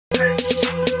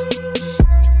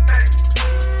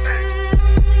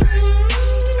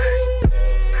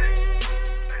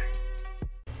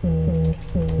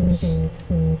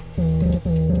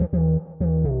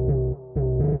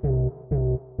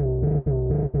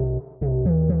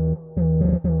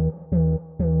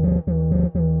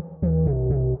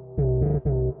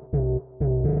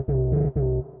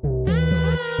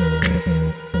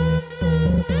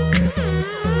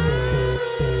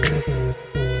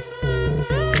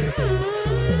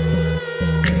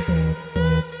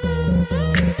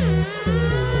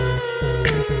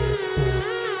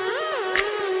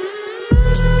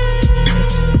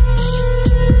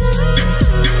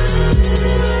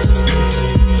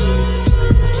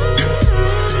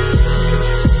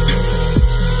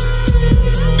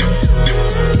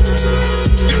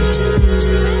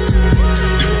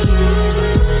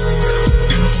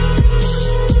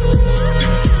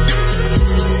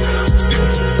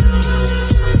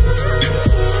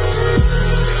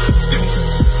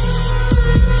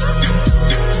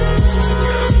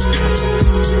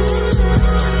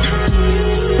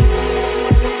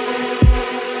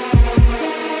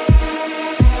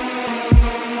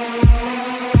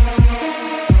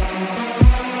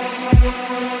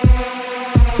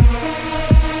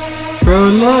bro,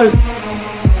 look.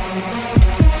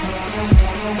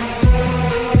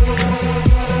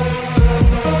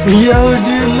 Yo,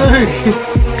 dude, look.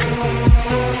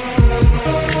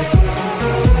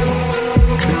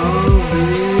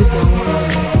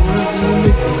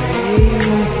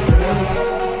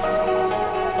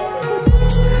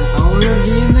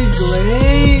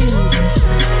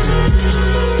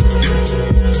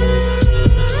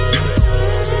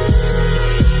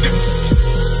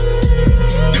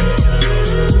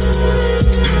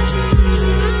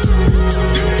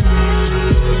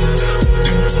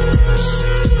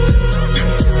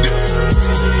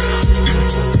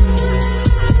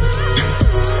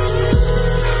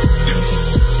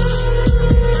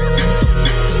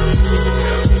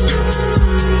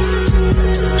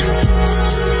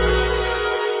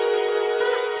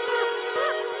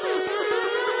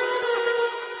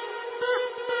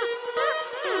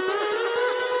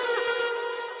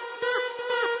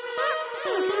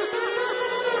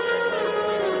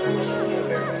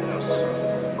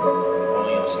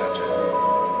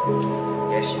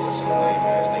 Yeah, she was some lame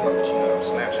ass nigga, but you know,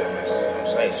 Snapchat messages on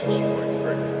face when she worked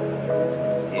for him.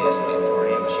 Yeah, it's lit for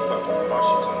him. She popped up while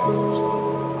she was in old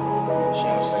school. She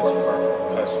don't stay too far from the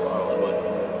cusp while I was with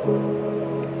her.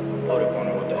 Put up on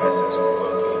her with the essence of the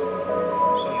low key.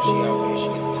 So when she out here, she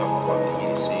get to talk about the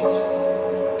heated seats.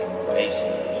 Fucking basic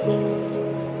bitches.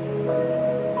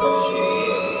 Shit,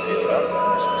 yeah, we built up on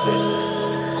this position.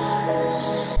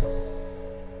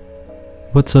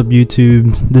 What's up, YouTube?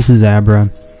 This is Abra,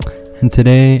 and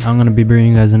today I'm gonna be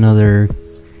bringing you guys another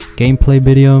gameplay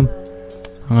video.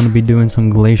 I'm gonna be doing some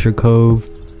Glacier Cove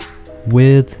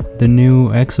with the new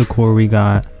exocore we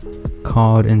got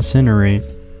called Incinerate.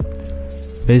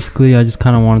 Basically, I just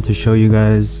kind of wanted to show you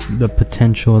guys the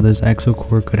potential this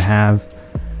exocore could have,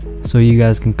 so you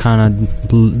guys can kind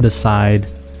of decide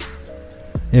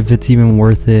if it's even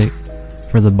worth it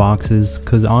for the boxes.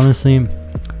 Because honestly,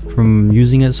 from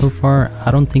using it so far,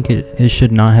 I don't think it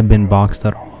should not have been boxed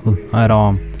at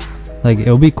all. Like,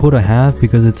 it'll be cool to have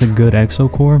because it's a good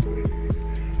exocore.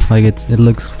 Like, it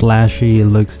looks flashy, it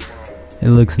looks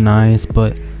nice,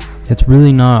 but it's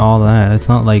really not all that. It's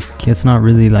not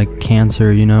really like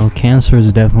Cancer, you know. Cancer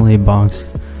is definitely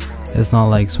boxed. It's not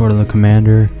like sort of the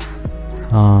Commander.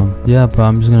 Yeah, but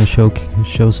I'm just gonna show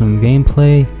some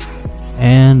gameplay,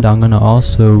 and I'm gonna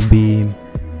also be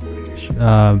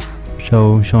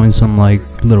showing some like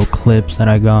little clips that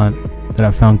I got that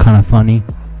I found kind of funny.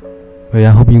 But yeah,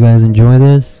 I hope you guys enjoy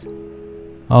this.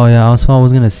 Oh yeah, also I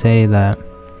was gonna say that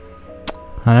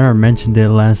I never mentioned it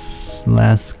last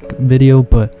video,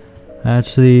 but I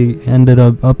actually ended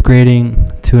up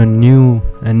upgrading to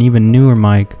an even newer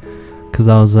mic, because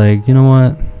I was like, you know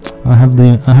what, I have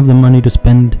the money to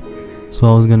spend,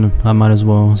 so I might as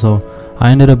well. So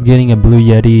I ended up getting a Blue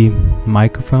Yeti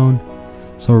microphone.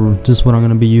 So just what I'm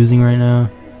gonna be using right now.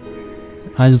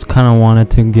 I just kind of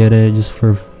wanted to get it just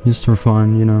for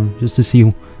fun, you know, just to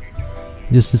see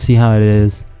how it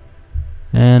is.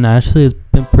 And actually, it's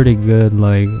been pretty good.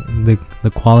 Like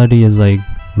the quality is like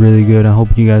really good. I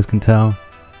hope you guys can tell.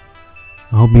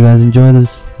 I hope you guys enjoy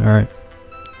this. All right,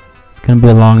 it's gonna be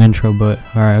a long intro, but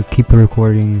all right, I'll keep it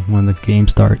recording when the game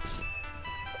starts.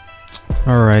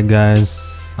 All right,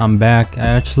 guys, I'm back. I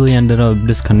actually ended up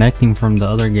disconnecting from the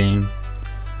other game,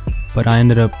 but I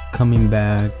ended up coming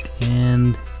back,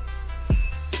 and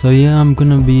so yeah,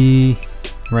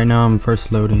 right now I'm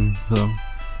first loading, so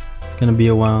it's gonna be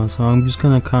a while. So I'm just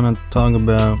gonna kind of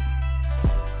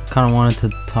wanted to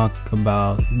talk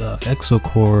about the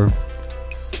exocore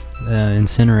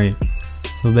Incinerate.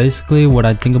 So basically, what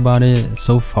I think about it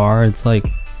so far, it's kind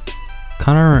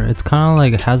of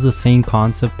like it has the same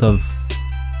concept of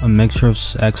a mixture of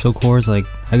exocores. Like,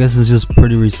 I guess it's just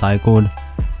pretty recycled.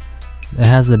 It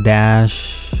has the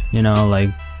dash, you know, like,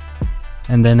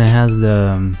 and then it has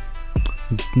the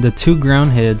two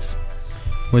ground hits,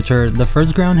 which are the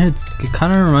first ground hits. It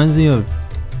kind of reminds me of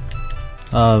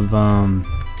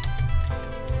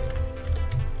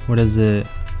what is it,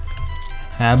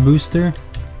 Ab Booster,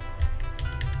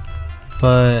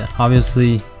 but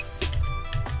obviously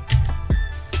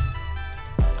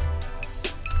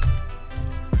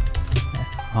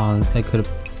this guy could have.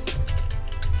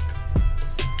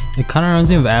 It kind of reminds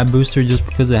me of Ab Booster just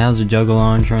because it has a juggle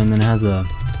launcher, and then it has a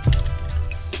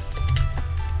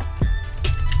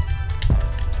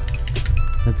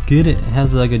that's good. It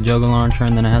has like a juggle launcher,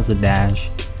 and then it has a dash.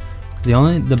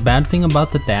 The bad thing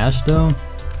about the dash though,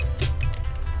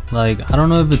 like, I don't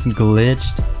know if it's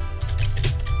glitched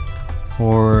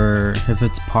or if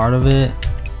it's part of it,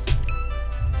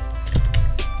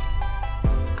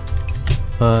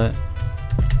 but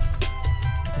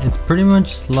it's pretty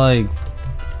much like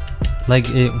like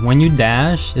when you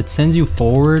dash, it sends you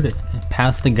forward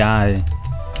past the guy.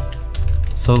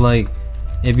 So like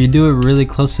if you do it really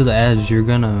close to the edge, you're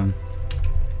gonna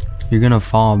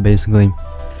fall basically.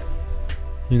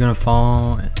 You're gonna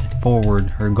fall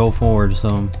forward or go forward.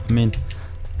 So I mean,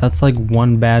 that's like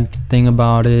one bad thing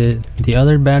about it. The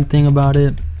other bad thing about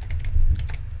it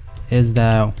is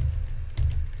that,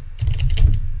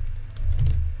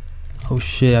 oh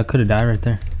shit, I could have died right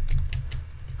there.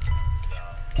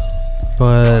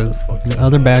 But the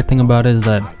other bad thing about it is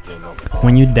that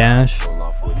when you dash,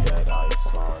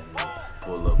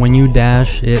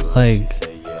 it like,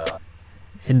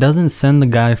 it doesn't send the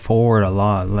guy forward a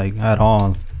lot, like at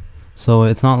all. So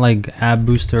it's not like ab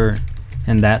booster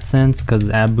in that sense, because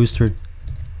ab booster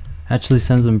actually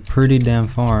sends them pretty damn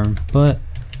far. But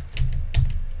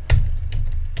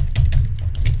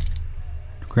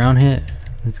ground hit,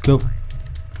 let's go.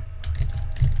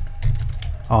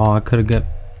 Oh, I could have got,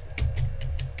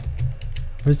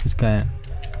 where's this guy at?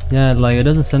 Yeah, like it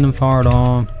doesn't send him far at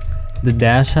all. The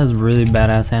dash has really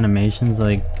badass animations,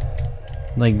 like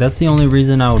that's the only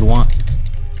reason I would want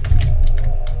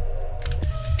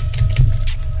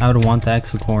the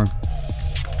Exocore.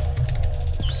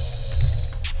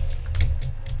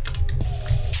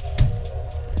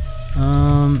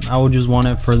 I would just want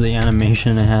it for the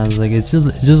animation it has. Like it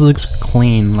just looks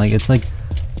clean. Like it's like,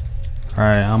 all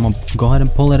right, I'm gonna go ahead and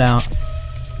pull it out.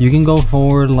 You can go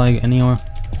forward like anywhere.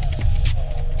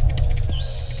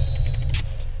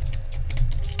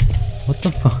 What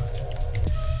the fuck?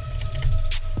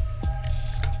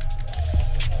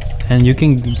 And you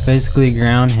can basically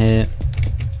ground hit.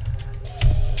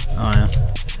 Oh yeah.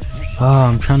 Oh,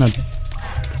 I'm trying to.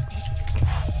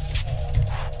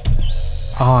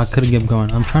 Oh, I could have kept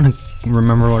going. I'm trying to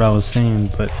remember what I was saying,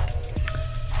 but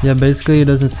yeah, basically it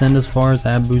doesn't send as far as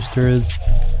ab booster is.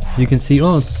 You can see,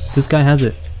 oh, this guy has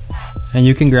it, and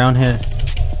you can ground hit.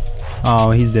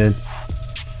 Oh, he's dead.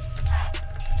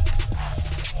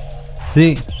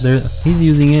 See, there, he's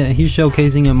using it. He's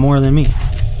showcasing it more than me.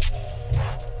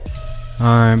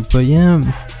 Alright, but yeah,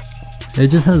 it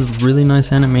just has really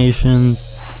nice animations.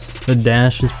 The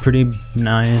dash is pretty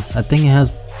nice. I think it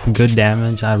has good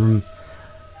damage. I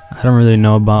don't really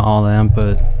know about all that,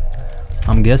 but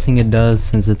I'm guessing it does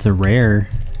since it's a rare.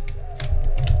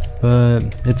 But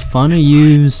it's fun to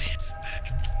use,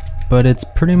 but it's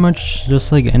pretty much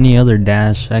just like any other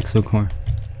dash Exocore.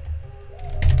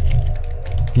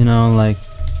 You know, like,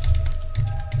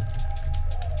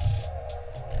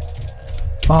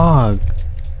 fuck,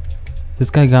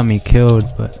 this guy got me killed,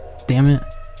 but damn it.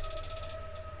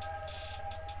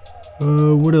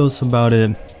 What else about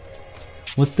it?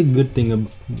 What's the good thing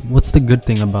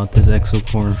about this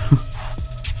Exocore?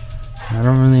 I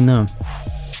don't really know.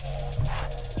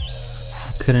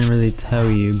 I couldn't really tell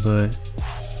you, but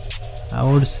I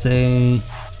would say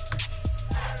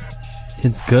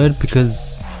it's good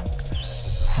because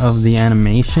of the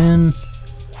animation.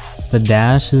 The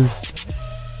dash is,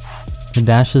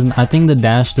 I think the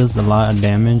dash does a lot of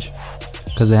damage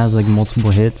because it has like multiple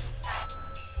hits,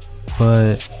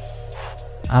 but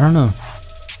I don't know.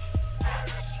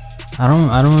 I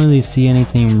don't really see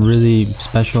anything really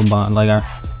special about, like,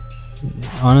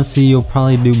 honestly, you'll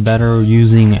probably do better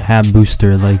using ab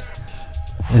booster. Like,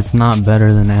 it's not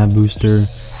better than ab booster.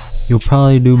 You'll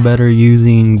probably do better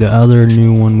using the other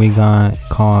new one we got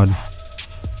called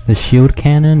the shield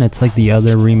cannon. It's like the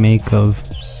other remake of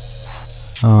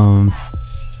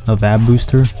ab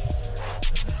booster.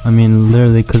 I mean,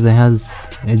 literally, because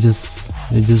it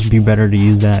just be better to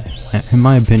use that, in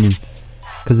my opinion,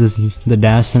 because the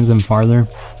dash sends them farther.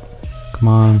 Come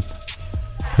on.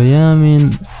 But yeah, I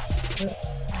mean,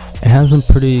 it has a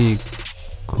pretty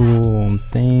cool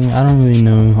thing. I don't really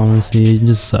know, honestly. It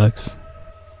just sucks.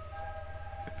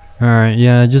 Alright,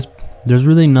 yeah, there's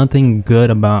really nothing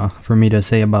good for me to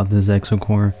say about this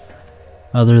Exocore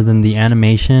other than the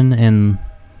animation and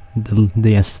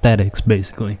the aesthetics,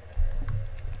 basically.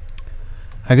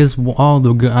 I guess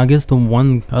the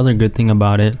one other good thing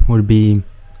about it would be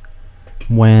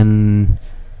when,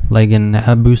 like in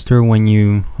ab booster, when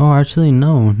you, oh, actually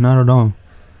no, not at all.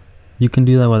 You can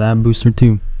do that with ab booster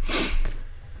too.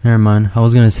 Never mind. I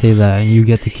was gonna say that you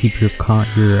get to keep your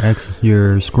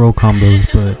scroll combos,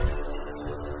 but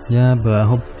yeah. But I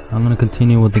hope I'm gonna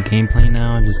continue with the gameplay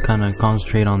now and just kind of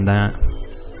concentrate on that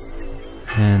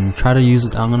and try to use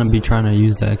it. I'm gonna be trying to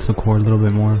use the Exocore a little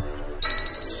bit more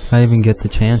if I even get the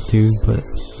chance to. But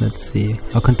let's see.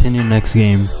 I'll continue next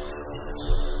game.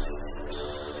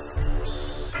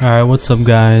 Alright, what's up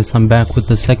guys? I'm back with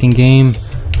the second game.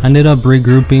 I ended up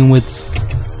regrouping with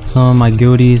some of my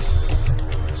guildies,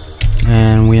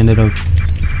 and we ended up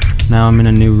Now I'm in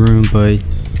a new room, but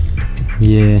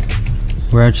yeah,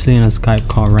 we're actually in a Skype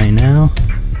call right now.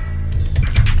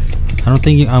 I don't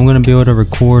think I'm gonna be able to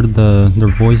record their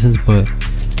voices, but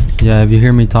yeah, if you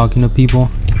hear me talking to people,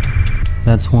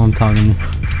 that's who I'm talking to.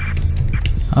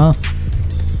 Oh,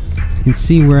 you can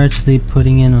see we're actually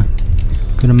putting in a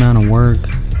good amount of work.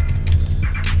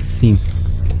 Let's see.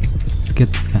 Let's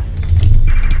get this guy.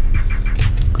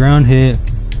 Ground hit.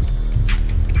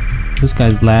 This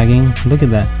guy's lagging. Look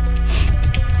at that.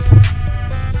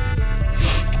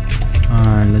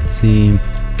 Alright, let's see.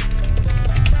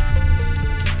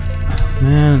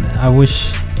 Man, I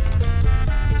wish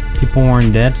people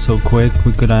weren't dead so quick.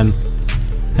 We could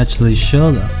actually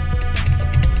show them.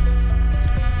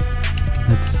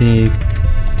 Let's see.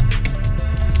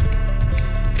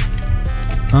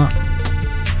 Oh,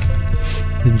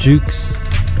 the jukes.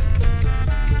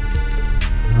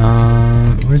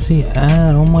 Where's he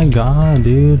at? Oh my god,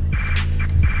 dude.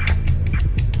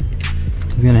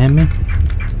 He's gonna hit me?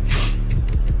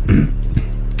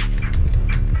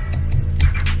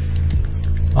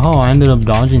 Oh, I ended up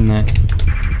dodging that.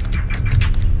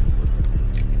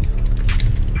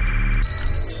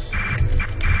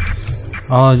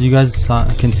 Oh, you guys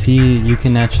can see you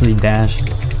can actually dash.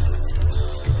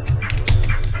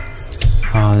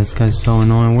 Oh, this guy's so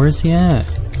annoying. Where's he at?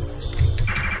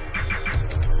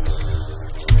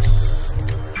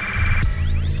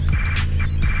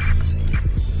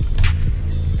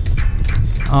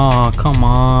 Oh, come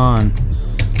on.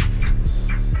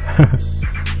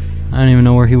 I don't even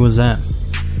know where he was at.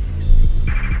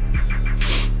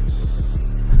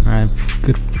 Alright,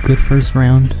 good first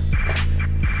round.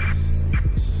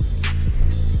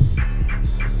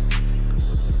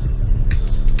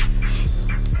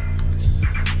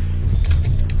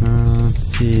 Let's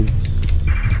see.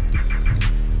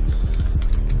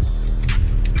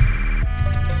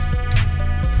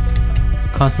 Let's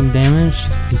cause some damage.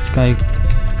 This guy.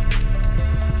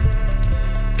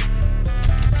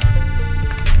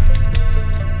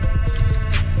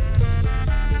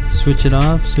 Switch it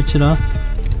off, switch it off.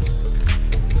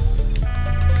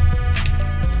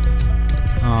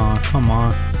 Oh, come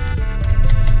on.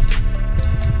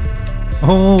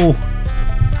 Oh!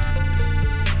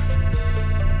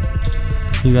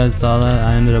 You guys saw that?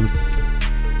 I ended up...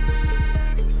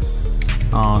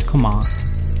 Oh, come on.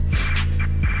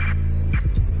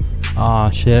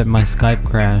 Oh shit, my Skype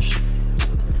crashed.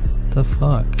 What the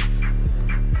fuck?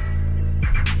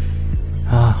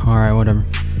 Ah, alright, whatever.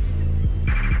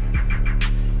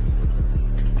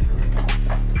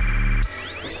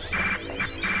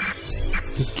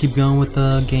 Just keep going with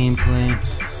the gameplay.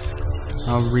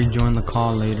 I'll rejoin the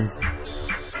call later.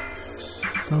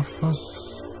 The fuck?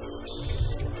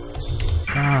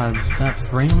 God, that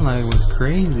frame lag was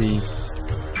crazy.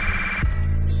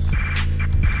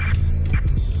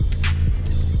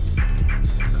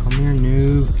 Come here,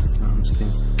 noob. No, I'm just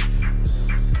kidding.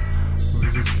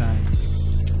 Where's this guy?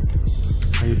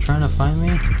 Are you trying to find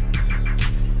me?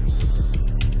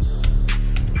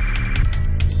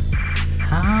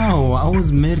 How? I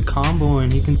was mid combo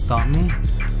and he can stop me?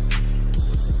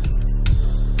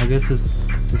 I guess this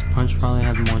punch probably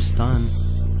has more stun.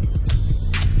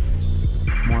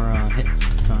 More hit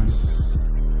stun.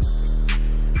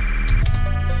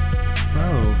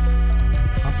 Bro,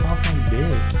 hop off my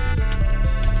dick.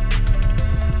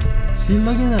 See,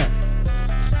 look at that.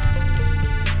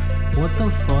 What the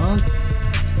fuck?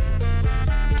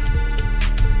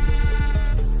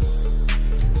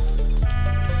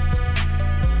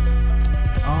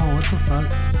 What the fuck?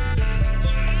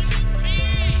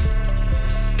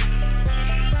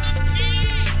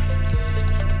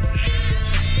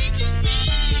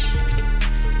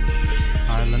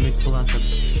 Alright, let me pull out the...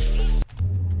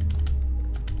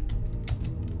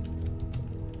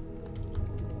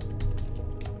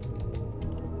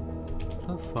 What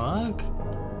the fuck?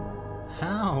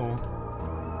 How?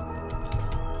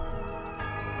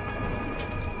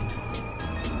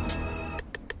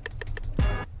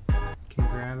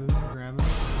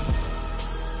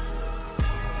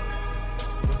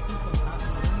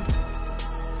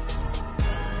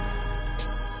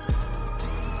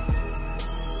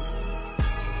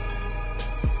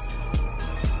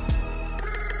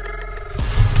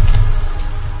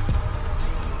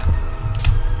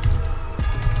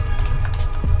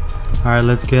 Alright,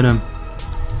 let's get him.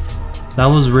 That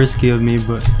was risky of me,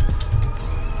 but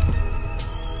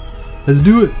let's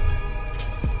do it.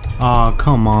 Aw,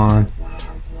 come on.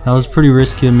 That was pretty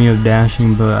risky of me of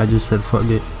dashing, but I just said fuck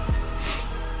it.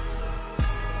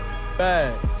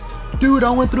 Dude,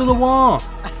 I went through the wall.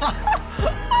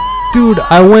 Dude,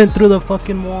 I went through the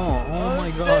fucking wall. Oh my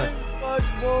god. Fuck,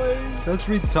 boys. That's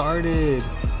retarded.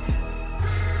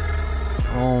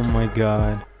 Oh my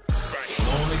god.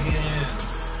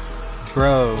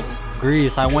 Bro,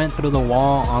 Grease, I went through the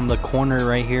wall on the corner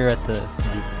right here at the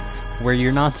where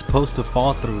you're not supposed to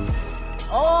fall through.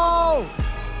 Oh!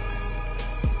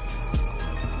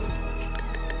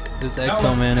 This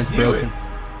Exo man is broken.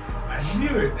 I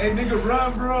knew it. Hey, nigga,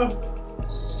 run, bro.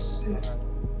 Shit.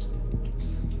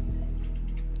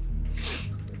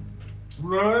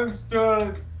 Run,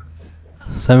 stud.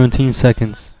 17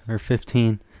 seconds or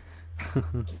 15.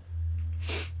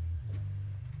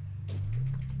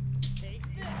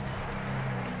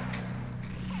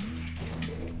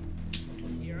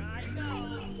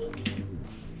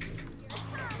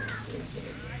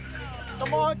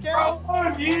 Come on, Cal!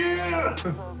 Oh, yeah!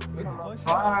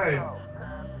 Five.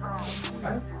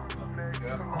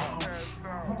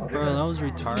 Bro, that was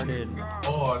retarded.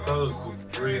 Oh, I thought it was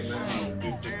just 3 and then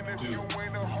you do 2.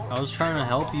 I was trying to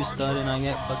help you, stud, and I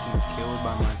get fucking killed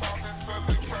by my.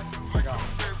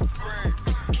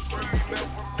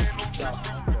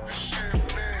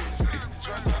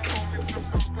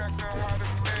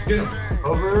 Get him.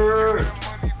 Over.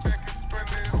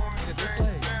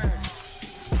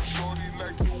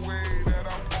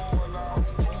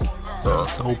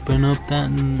 Let's open up that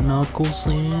knuckle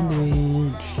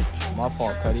sandwich. My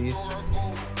fault, Cuddies.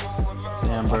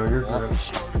 Damn, bro, you're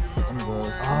gross. I'm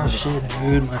gross. Oh shit,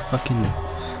 dude,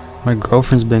 my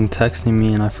girlfriend's been texting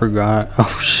me and I forgot.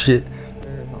 Oh shit.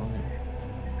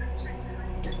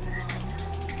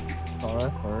 It's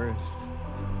alright first.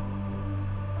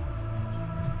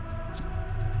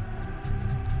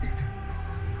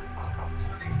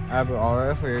 Alright, but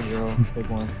RF for your girl. Pick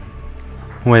one.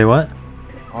 Wait, what?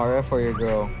 RF for your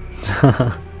girl.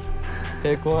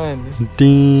 Take one.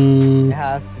 Ding. It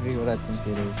has to be what I think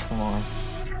it is. Come on.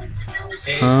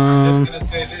 Hey, I'm just gonna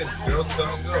say this. Girls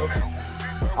don't go.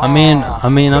 I mean,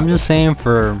 I'm just saying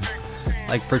for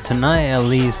tonight at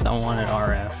least, I wanted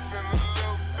RF.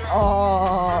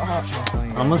 Oh.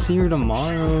 I'm gonna see her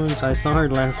tomorrow. I saw her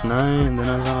last night, and then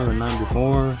I saw her the night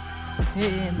before.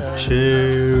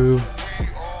 Chill.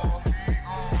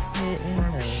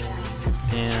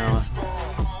 Yeah.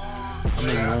 I'm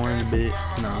ignoring a bit.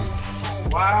 No.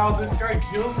 Wow, this guy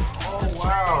killed me. Oh,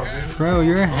 wow, dude. Bro,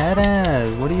 you're a head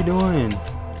ass. What are you doing?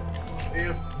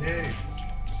 AFK.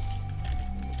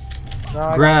 No,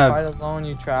 I Grab. gotta fight alone,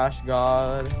 you trash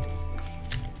god.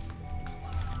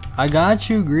 I got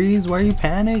you, Grease. Why are you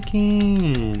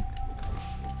panicking?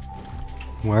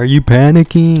 Why are you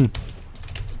panicking?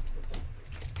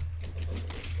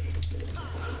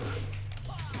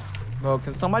 Bro,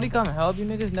 can somebody come help? You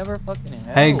niggas never fucking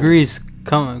help. Hey, Grease,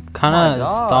 come, kinda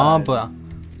God. stop, but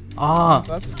Fuck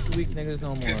with you weak niggas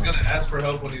no more. He's gonna ask for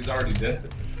help when he's already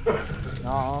dead.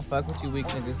 Nah, fuck with you weak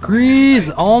niggas no more. Grease,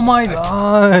 oh my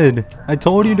god. I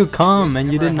told you to come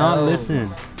and you did not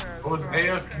listen. I was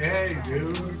AFK,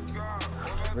 dude.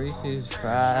 Reese is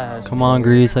trash. Come on,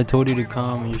 Grease, I told you to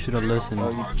come and you should have listened.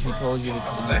 Bro, he told you to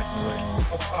come.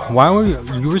 Why were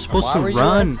you were supposed Why to were you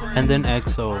run Exo? and then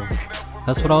EXO.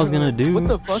 That's what I was gonna do. What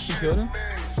the fuck, you killed him?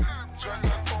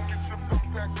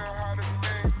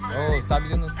 Oh, stop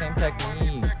using the same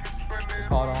technique. You're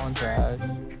caught on trash.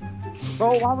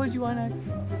 Bro, why was you on that?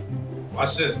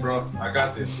 Watch this, bro. I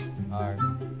got this. Alright.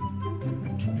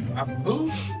 Who?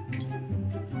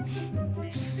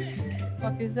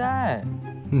 Fuck is that?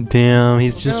 Damn,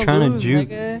 he's We're just gonna trying to lose, juke.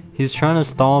 nigga. He's trying to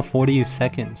stall 40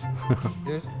 seconds.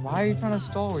 Why are you trying to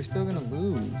stall? We're still gonna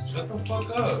lose. Shut the fuck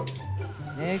up.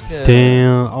 Nigga.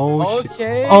 Damn. Oh shit.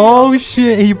 Okay. Oh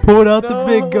shit. He pulled out the No,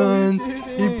 big he guns. He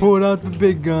didn't. pulled out the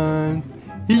big guns.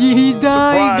 He died. He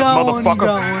Surprise, got one. He motherfucker.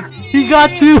 got one. He got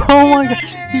two. Oh my god.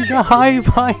 He got hype.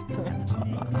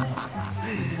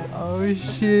 Oh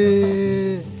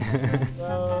shit.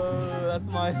 Bro, that's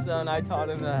my son. I taught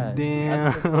him that.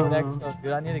 Damn. That's the good echo.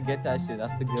 Dude, I need to get that shit.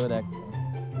 That's the good echo.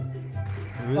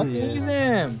 It really Fuck, he's is.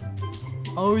 him.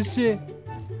 Oh shit.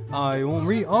 Oh, he won't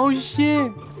read. Oh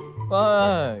shit.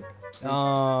 Fuck.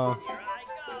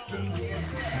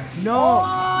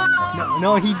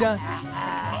 No, he died.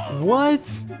 What?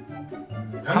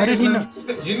 How did he know?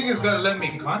 You niggas gotta let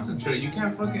me concentrate. You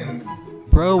can't fucking.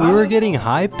 Bro, we were getting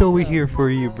hyped over here for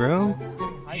you, bro.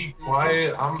 Be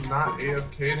quiet. I'm not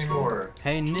AFK anymore.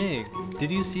 Hey Nick, did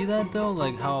you see that though?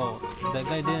 Like how that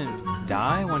guy didn't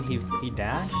die when he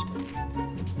dashed?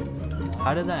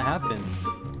 How did that happen?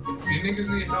 If you niggas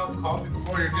need help, call me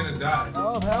before you're gonna die.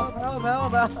 Help, help, help,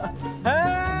 help, help.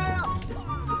 Help!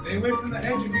 Stay away from the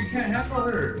edge if you can't handle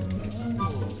her.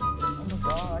 Oh my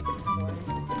god, I can play.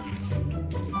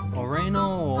 Oh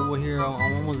Reno, over here, I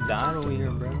almost died over here,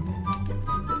 bro.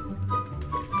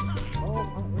 Oh,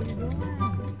 what are you doing?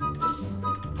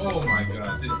 Oh my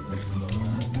god, this thing is so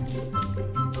nice.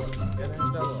 Get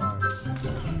in double R.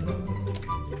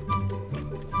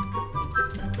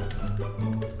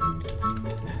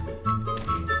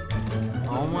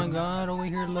 Oh my god, over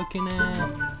here looking at.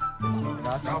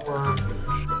 Got you. Not work.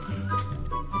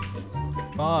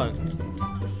 Fuck.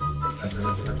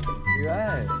 Where you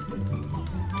at?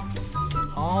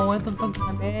 Oh, what the fuck?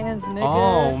 My man's nigga.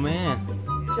 Oh man.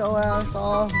 Get your ass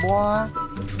off, boy.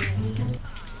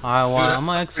 Alright, well, Dude, I'm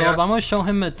gonna X up. I'm gonna show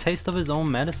him a taste of his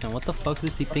own medicine. What the fuck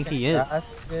does he think he is?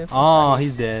 Yeah, Oh,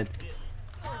 he's dead.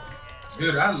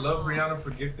 Dude, I love Brianna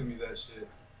for gifting me that shit.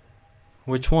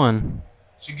 Which one?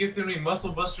 She gifted me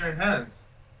Muscle Buster Enhanced.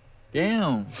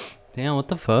 Damn. Damn, what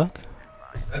the fuck?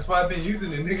 That's why I've been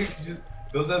using it, nigga.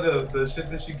 Those are the shit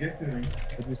that she gifted me.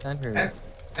 What'd you send her?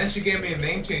 And she gave me a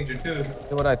name changer too. You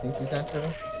know what I think you sent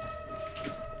her?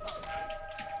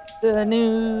 The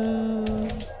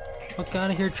news. Fuck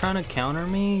out of here trying to counter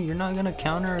me? You're not gonna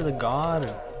counter the god.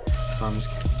 I'm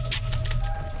just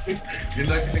You're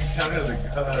not gonna counter the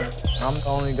god. I'm the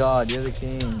only god. You're the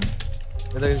king.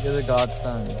 You're the god's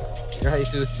son. You're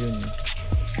Jesus Jr.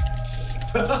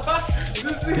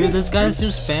 Dude, this guy's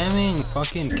just spamming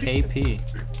fucking KP.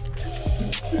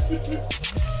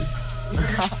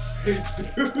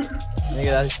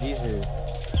 Nigga, that's Jesus.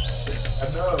 I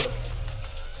know.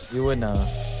 You would know.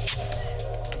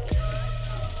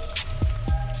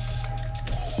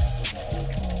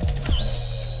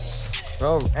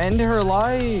 Bro, end her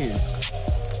life.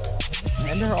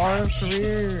 End her RF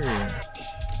career.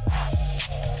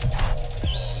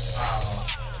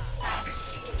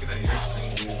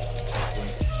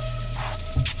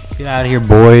 Get out of here,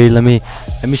 boy. Let me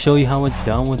show you how it's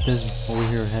done with this over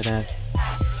here, head ass.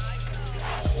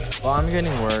 Well, I'm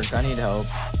getting work. I need help.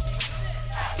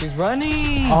 She's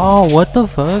running. Oh, what the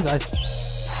fuck? I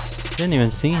didn't even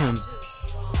see him.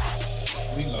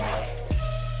 We lost.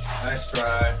 Nice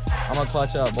try. I'm gonna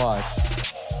clutch up. Watch.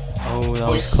 Oh, that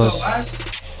Oh, was you're still close.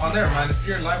 alive? Oh, never mind. If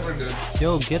you're alive, we're good.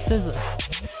 Yo, get this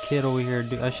kid over here,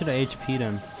 dude. I should have HP'd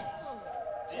him.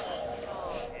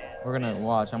 We're gonna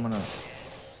watch. I'm gonna.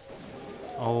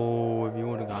 Oh, if you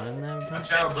would have gotten that, bro.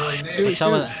 Watch out, bro. Nick. Shoot, Watch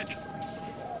out. shoot.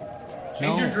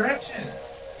 Change No. your direction.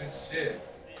 Good shit.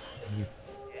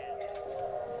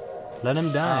 Let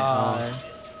him die.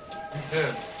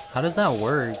 Yeah. How does that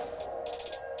work?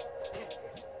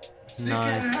 Sick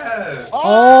Nice. ass.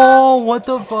 Oh, what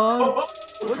the fuck? What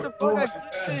the fuck? I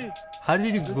glitched it. How did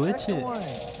you The glitch second it? one.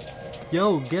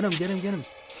 Yo, get him, get him, get him.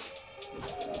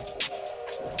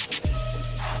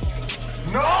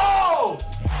 No!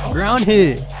 Ground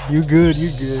hit. You good, you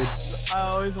good.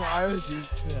 I always do.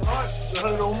 Fuck,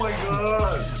 son, oh my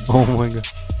god. Oh my god.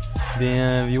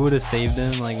 Damn, you would have saved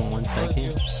him like in 1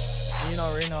 second. You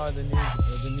already know the new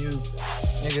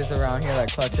niggas around here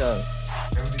that clutch up.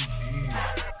 MVP.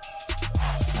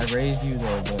 I raised you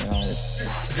though, but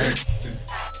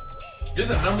You're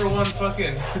the #1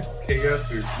 fucking KF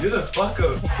dude. You're the fuck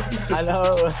up. I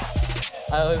know.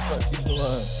 I always fuck people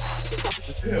up.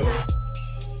 Ew.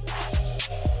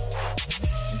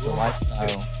 It's a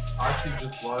lifestyle. Archie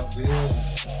just logged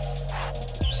in.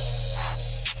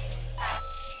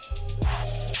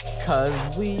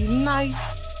 Cause we nice.